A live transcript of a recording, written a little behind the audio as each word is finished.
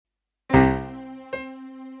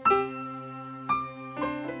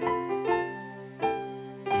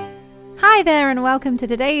Hi there and welcome to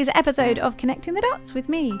today's episode of Connecting the Dots with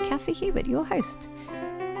me, Cassie Hubert, your host.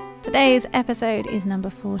 Today's episode is number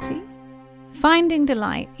 40, Finding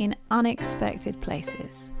Delight in Unexpected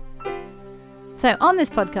Places. So on this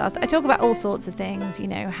podcast, I talk about all sorts of things,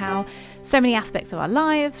 how so many aspects of our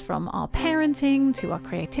lives, from our parenting to our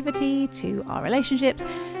creativity to our relationships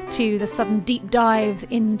to the sudden deep dives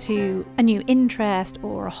into a new interest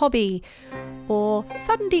or a hobby, or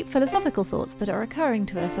sudden deep philosophical thoughts that are occurring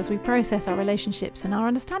to us as we process our relationships and our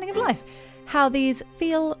understanding of life. How these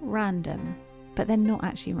feel random, but they're not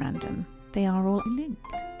actually random. They are all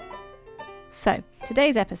linked. So,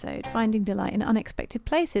 today's episode, Finding Delight in Unexpected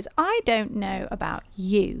Places. I don't know about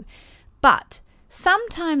you, but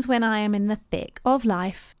sometimes when I am in the thick of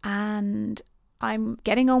life and I'm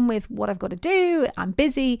getting on with what I've got to do, I'm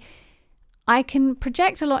busy, I can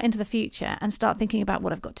project a lot into the future and start thinking about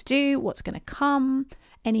what I've got to do, what's going to come,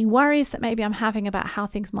 any worries that maybe I'm having about how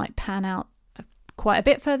things might pan out quite a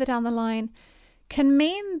bit further down the line, can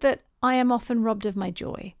mean that I am often robbed of my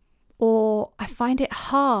joy, or I find it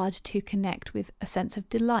hard to connect with a sense of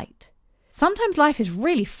delight. Sometimes life is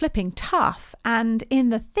really flipping tough, and in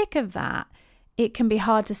the thick of that, it can be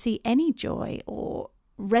hard to see any joy or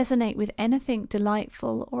resonate with anything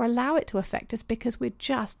delightful or allow it to affect us because we're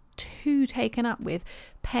just too taken up with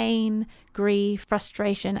pain, grief,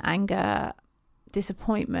 frustration, anger,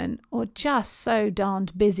 disappointment, or just so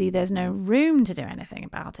darned busy there's no room to do anything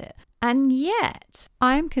about it. And yet,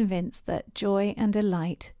 I'm convinced that joy and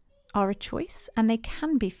delight are a choice and they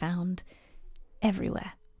can be found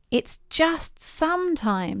everywhere. It's just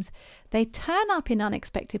sometimes they turn up in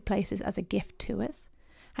unexpected places as a gift to us,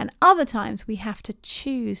 and other times we have to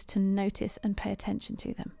choose to notice and pay attention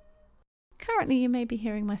to them. Currently, you may be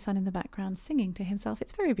hearing my son in the background singing to himself.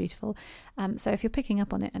 It's very beautiful. So if you're picking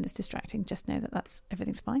up on it and it's distracting, just know that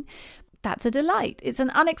everything's fine. That's a delight. It's an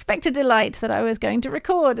unexpected delight that I was going to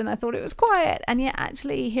record and I thought it was quiet. And yet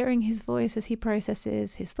actually hearing his voice as he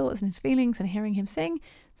processes his thoughts and his feelings and hearing him sing,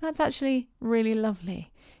 that's actually really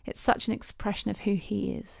lovely. It's such an expression of who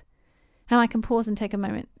he is. And I can pause and take a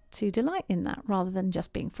moment to delight in that rather than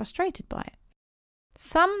just being frustrated by it.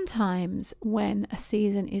 Sometimes when a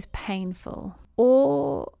season is painful,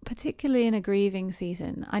 or particularly in a grieving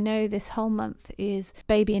season, I know this whole month is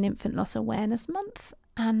Baby and Infant Loss Awareness Month,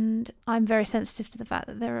 and I'm very sensitive to the fact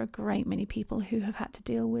that there are a great many people who have had to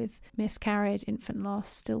deal with miscarriage, infant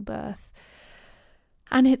loss, stillbirth,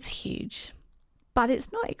 and it's huge. But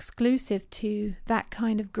it's not exclusive to that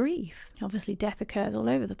kind of grief. Obviously, death occurs all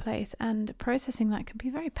over the place, and processing that can be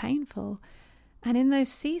very painful. And in those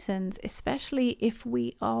seasons, especially if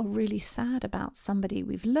we are really sad about somebody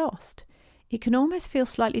we've lost, it can almost feel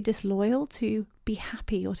slightly disloyal to be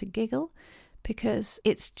happy or to giggle, because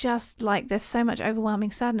it's just like there's so much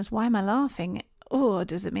overwhelming sadness. Why am I laughing? Oh,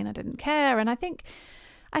 does it mean I didn't care? And I think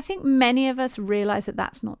many of us realize that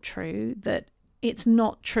that's not true, that it's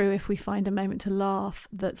not true if we find a moment to laugh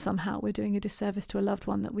that somehow we're doing a disservice to a loved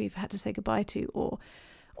one that we've had to say goodbye to,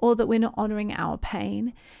 or that we're not honouring our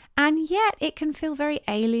pain. And yet it can feel very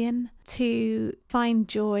alien to find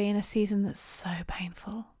joy in a season that's so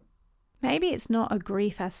painful. Maybe it's not a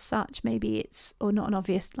grief as such, or not an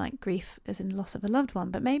obvious like grief as in loss of a loved one,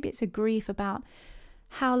 but maybe it's a grief about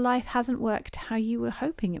how life hasn't worked how you were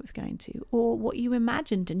hoping it was going to, or what you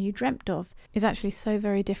imagined and you dreamt of is actually so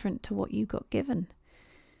very different to what you got given.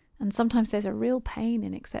 And sometimes there's a real pain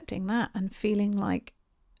in accepting that and feeling like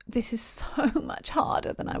this is so much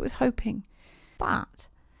harder than I was hoping. But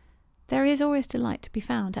there is always delight to be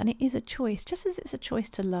found, and it is a choice, just as it's a choice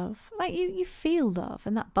to love. Like you feel love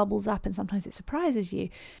and that bubbles up and sometimes it surprises you.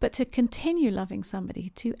 But to continue loving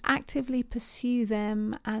somebody, to actively pursue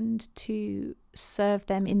them and to serve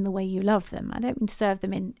them in the way you love them. I don't mean serve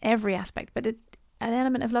them in every aspect, but an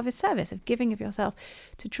element of love is service, of giving of yourself,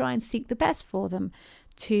 to try and seek the best for them,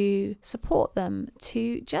 to support them,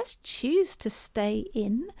 to just choose to stay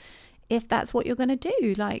in if that's what you're going to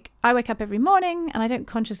do. Like, I wake up every morning and I don't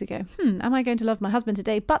consciously go, am I going to love my husband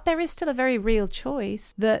today? But there is still a very real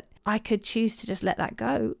choice that I could choose to just let that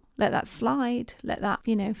go, let that slide, let that,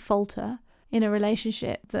 falter in a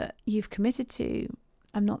relationship that you've committed to.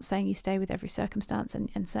 I'm not saying you stay with every circumstance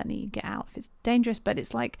and certainly you get out if it's dangerous, but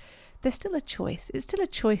it's like there's still a choice. It's still a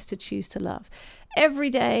choice to choose to love. Every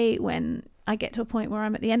day when I get to a point where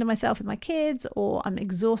I'm at the end of myself with my kids, or I'm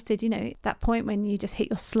exhausted, that point when you just hit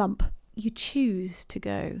your slump, you choose to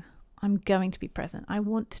go, I'm going to be present. I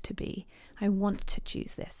want to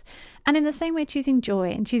choose this. And in the same way, choosing joy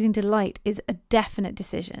and choosing delight is a definite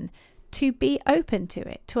decision to be open to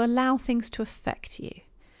it, to allow things to affect you.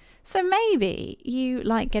 So maybe you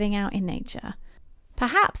like getting out in nature.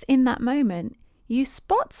 Perhaps in that moment, you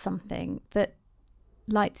spot something that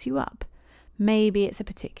lights you up. Maybe it's a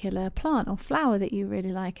particular plant or flower that you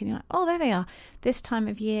really like and you're like, oh, there they are. This time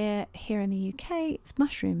of year here in the UK, it's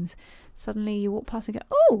mushrooms. Suddenly you walk past and go,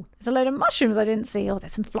 oh, there's a load of mushrooms I didn't see. Oh,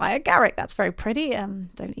 there's some fly agaric. That's very pretty.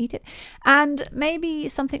 Don't eat it. And maybe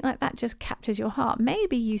something like that just captures your heart.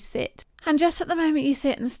 Maybe you sit and just at the moment you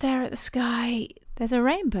sit and stare at the sky, there's a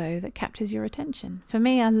rainbow that captures your attention. For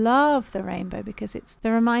me, I love the rainbow because it's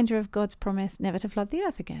the reminder of God's promise never to flood the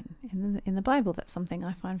earth again. In the Bible, that's something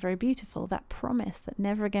I find very beautiful, that promise that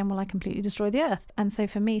never again will I completely destroy the earth. And so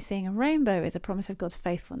for me, seeing a rainbow is a promise of God's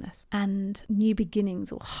faithfulness and new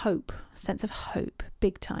beginnings or hope, sense of hope,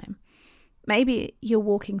 big time. Maybe you're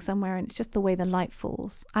walking somewhere and it's just the way the light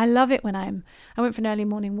falls. I love it when I went for an early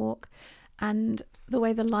morning walk and the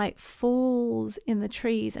way the light falls in the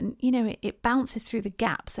trees and, it bounces through the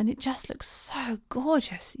gaps and it just looks so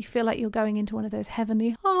gorgeous. You feel like you're going into one of those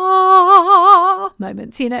heavenly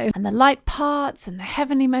moments, and the light parts and the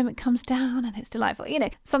heavenly moment comes down and it's delightful,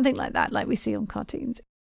 something like that, like we see on cartoons.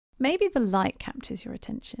 Maybe the light captures your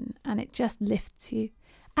attention and it just lifts you.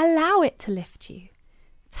 Allow it to lift you.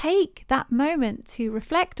 Take that moment to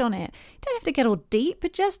reflect on it. You don't have to get all deep,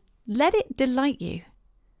 but just let it delight you.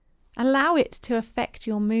 Allow it to affect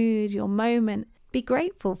your mood, your moment. Be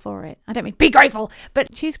grateful for it. I don't mean be grateful,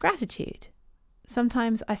 but choose gratitude.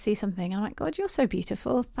 Sometimes I see something and I'm like, God, you're so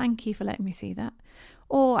beautiful. Thank you for letting me see that.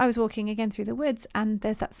 Or I was walking again through the woods and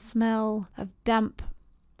there's that smell of damp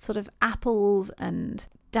sort of apples and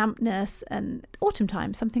dampness and autumn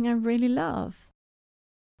time, something I really love.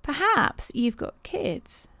 Perhaps you've got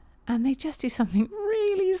kids and they just do something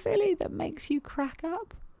really silly that makes you crack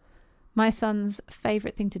up. My son's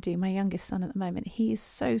favourite thing to do, my youngest son at the moment, he is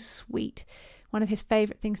so sweet. One of his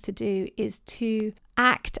favourite things to do is to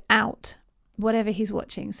act out whatever he's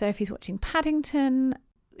watching. So if he's watching Paddington,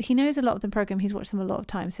 he knows a lot of the programme, he's watched them a lot of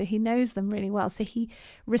times, so he knows them really well. So he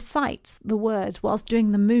recites the words whilst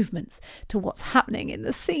doing the movements to what's happening in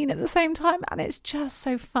the scene at the same time. And it's just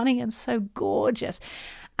so funny and so gorgeous.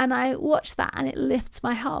 And I watch that and it lifts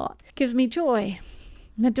my heart, gives me joy.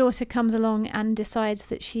 My daughter comes along and decides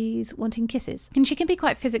that she's wanting kisses. And she can be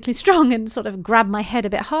quite physically strong and sort of grab my head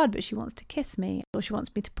a bit hard, but she wants to kiss me or she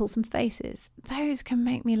wants me to pull some faces. Those can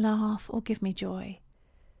make me laugh or give me joy.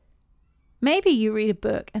 Maybe you read a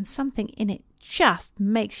book and something in it just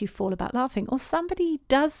makes you fall about laughing, or somebody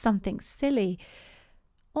does something silly.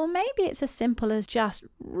 Or maybe it's as simple as just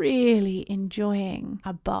really enjoying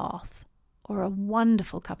a bath or a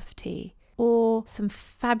wonderful cup of tea or some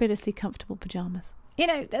fabulously comfortable pajamas.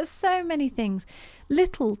 There's so many things,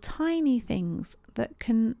 little tiny things that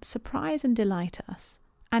can surprise and delight us.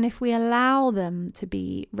 And if we allow them to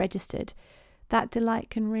be registered, that delight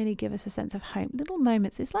can really give us a sense of hope. Little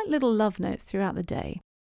moments, it's like little love notes throughout the day.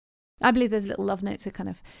 I believe those little love notes are kind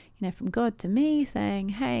of, from God to me saying,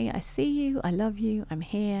 hey, I see you, I love you, I'm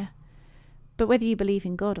here. But whether you believe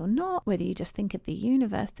in God or not, whether you just think of the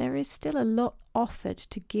universe, there is still a lot offered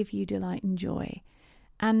to give you delight and joy.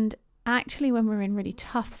 And actually, when we're in really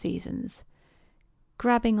tough seasons,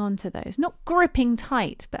 grabbing onto those, not gripping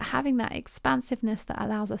tight, but having that expansiveness that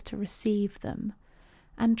allows us to receive them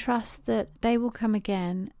and trust that they will come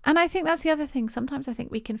again. And I think that's the other thing. Sometimes I think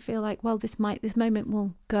we can feel like, well, this moment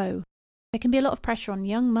will go. There can be a lot of pressure on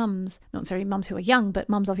young mums, not necessarily mums who are young, but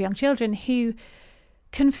mums of young children who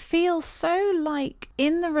can feel so like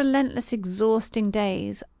in the relentless, exhausting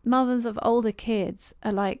days, mothers of older kids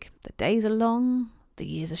are like, the days are long, the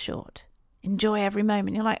years are short. Enjoy every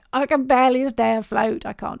moment. You're like, I can barely stay afloat.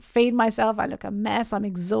 I can't feed myself. I look a mess. I'm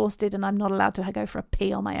exhausted and I'm not allowed to go for a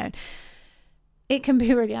pee on my own. It can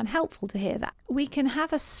be really unhelpful to hear that. We can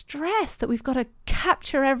have a stress that we've got to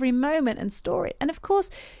capture every moment and store it. And of course,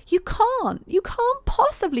 you can't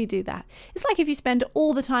possibly do that. It's like if you spend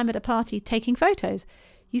all the time at a party taking photos,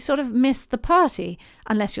 you sort of miss the party,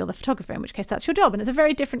 unless you're the photographer, in which case that's your job. And it's a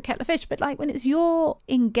very different kettle of fish. But like when it's you're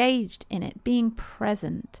engaged in it, being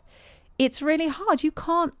present, it's really hard. You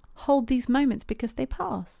can't hold these moments because they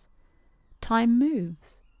pass. Time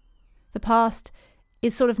moves. The past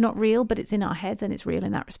is sort of not real, but it's in our heads and it's real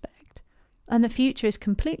in that respect. And the future is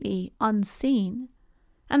completely unseen.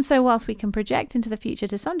 And so whilst we can project into the future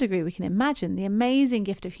to some degree, we can imagine. The amazing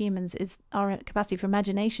gift of humans is our capacity for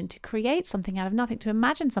imagination, to create something out of nothing, to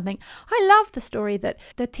imagine something. I love the story that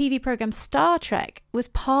the TV program Star Trek was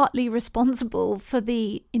partly responsible for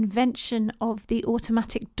the invention of the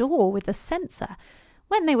automatic door with a sensor.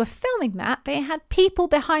 When they were filming that, they had people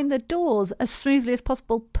behind the doors as smoothly as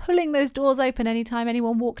possible, pulling those doors open anytime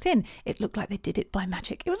anyone walked in. It looked like they did it by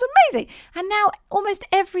magic. It was amazing. And now almost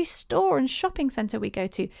every store and shopping centre we go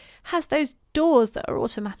to has those doors that are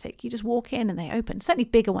automatic. You just walk in and they open. Certainly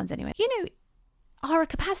bigger ones anyway. Our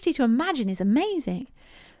capacity to imagine is amazing.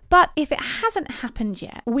 But if it hasn't happened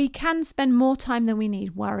yet, we can spend more time than we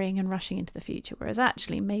need worrying and rushing into the future, whereas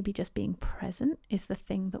actually maybe just being present is the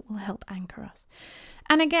thing that will help anchor us.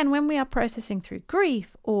 And again, when we are processing through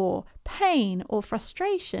grief or pain or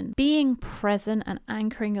frustration, being present and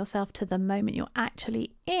anchoring yourself to the moment you're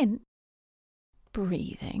actually in,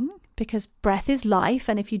 breathing, because breath is life,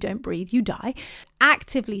 and if you don't breathe, you die.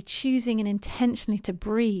 Actively choosing and intentionally to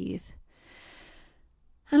breathe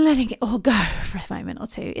and letting it all go for a moment or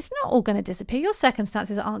two. It's not all going to disappear. Your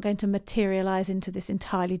circumstances aren't going to materialize into this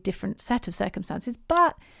entirely different set of circumstances,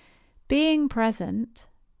 but being present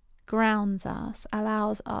grounds us,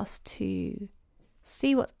 allows us to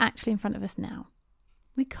see what's actually in front of us now.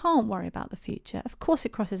 We can't worry about the future. Of course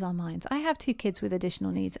it crosses our minds. I have 2 kids with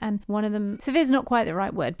additional needs, and one of them, severe is not quite the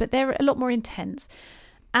right word, but they're a lot more intense.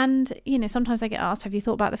 And, sometimes I get asked, have you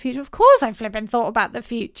thought about the future? Of course I've flipping thought about the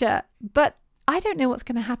future, but I don't know what's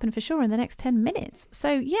going to happen for sure in the next 10 minutes.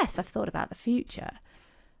 So yes, I've thought about the future,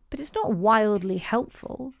 but it's not wildly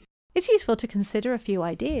helpful. It's useful to consider a few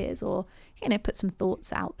ideas or, put some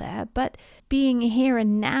thoughts out there, but being here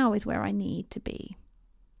and now is where I need to be.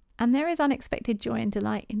 And there is unexpected joy and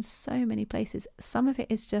delight in so many places. Some of it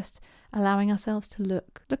is just allowing ourselves to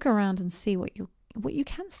look around and see what you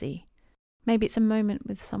can see. Maybe it's a moment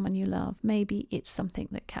with someone you love. Maybe it's something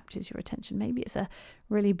that captures your attention. Maybe it's a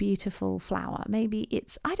really beautiful flower. Maybe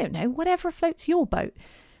it's, I don't know, whatever floats your boat.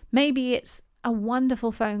 Maybe it's a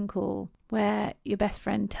wonderful phone call where your best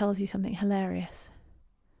friend tells you something hilarious.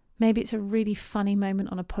 Maybe it's a really funny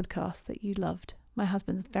moment on a podcast that you loved. My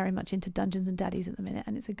husband's very much into Dungeons and Daddies at the minute,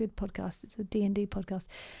 and it's a good podcast. It's a D&D podcast,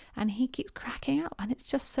 and he keeps cracking up, and it's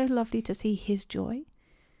just so lovely to see his joy.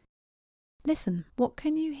 Listen, what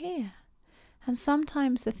can you hear? And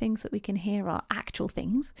sometimes the things that we can hear are actual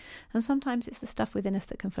things, and sometimes it's the stuff within us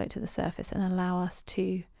that can float to the surface and allow us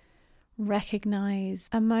to recognize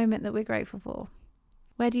a moment that we're grateful for.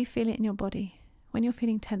 Where do you feel it in your body? When you're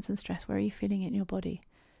feeling tense and stressed, where are you feeling it in your body?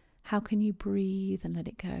 How can you breathe and let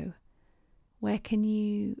it go? Where can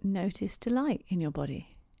you notice delight in your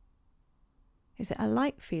body? Is it a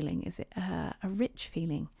light feeling? Is it a rich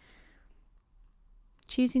feeling?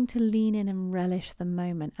 Choosing to lean in and relish the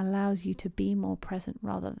moment allows you to be more present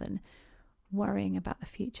rather than worrying about the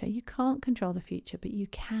future. You can't control the future, but you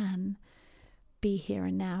can be here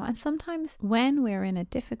and now. And sometimes when we're in a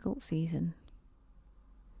difficult season,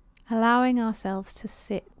 allowing ourselves to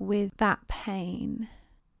sit with that pain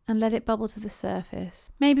and let it bubble to the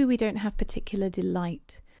surface. Maybe we don't have particular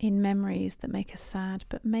delight in memories that make us sad,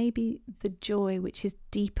 but maybe the joy which is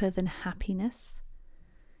deeper than happiness.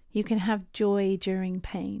 You can have joy during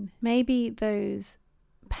pain. Maybe those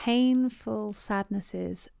painful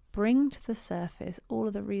sadnesses bring to the surface all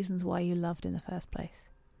of the reasons why you loved in the first place.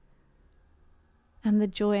 And the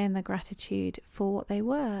joy and the gratitude for what they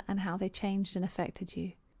were and how they changed and affected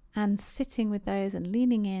you. And sitting with those and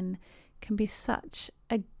leaning in can be such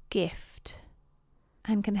a gift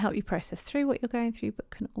and can help you process through what you're going through, but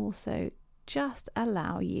can also just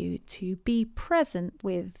allow you to be present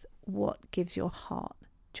with what gives your heart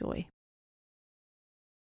joy.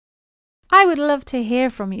 I would love to hear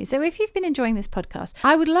from you. So if you've been enjoying this podcast,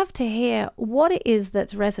 I would love to hear what it is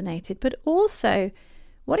that's resonated, but also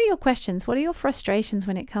what are your questions? What are your frustrations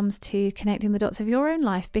when it comes to connecting the dots of your own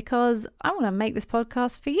life? Because I want to make this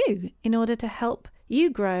podcast for you in order to help you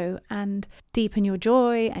grow and deepen your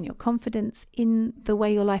joy and your confidence in the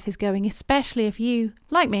way your life is going, especially if you,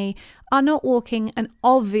 like me, are not walking an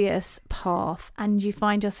obvious path and you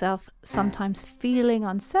find yourself sometimes feeling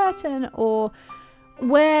uncertain or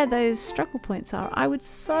where those struggle points are. I would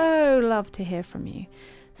so love to hear from you.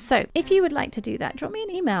 So if you would like to do that, drop me an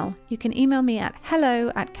email. You can email me at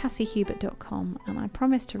hello@cassiehubert.com and I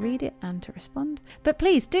promise to read it and to respond. But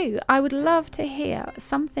please do. I would love to hear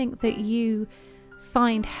something that you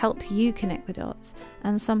find helped you connect the dots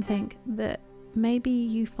and something that maybe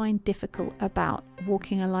you find difficult about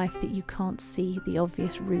walking a life that you can't see the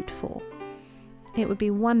obvious route for. It would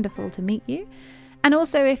be wonderful to meet you. And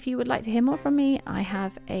also, if you would like to hear more from me, I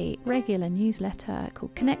have a regular newsletter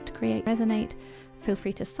called Connect, Create, Resonate. Feel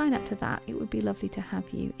free to sign up to that. It would be lovely to have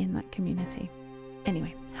you in that community.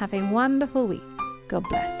 Anyway, have a wonderful week. God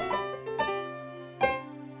bless.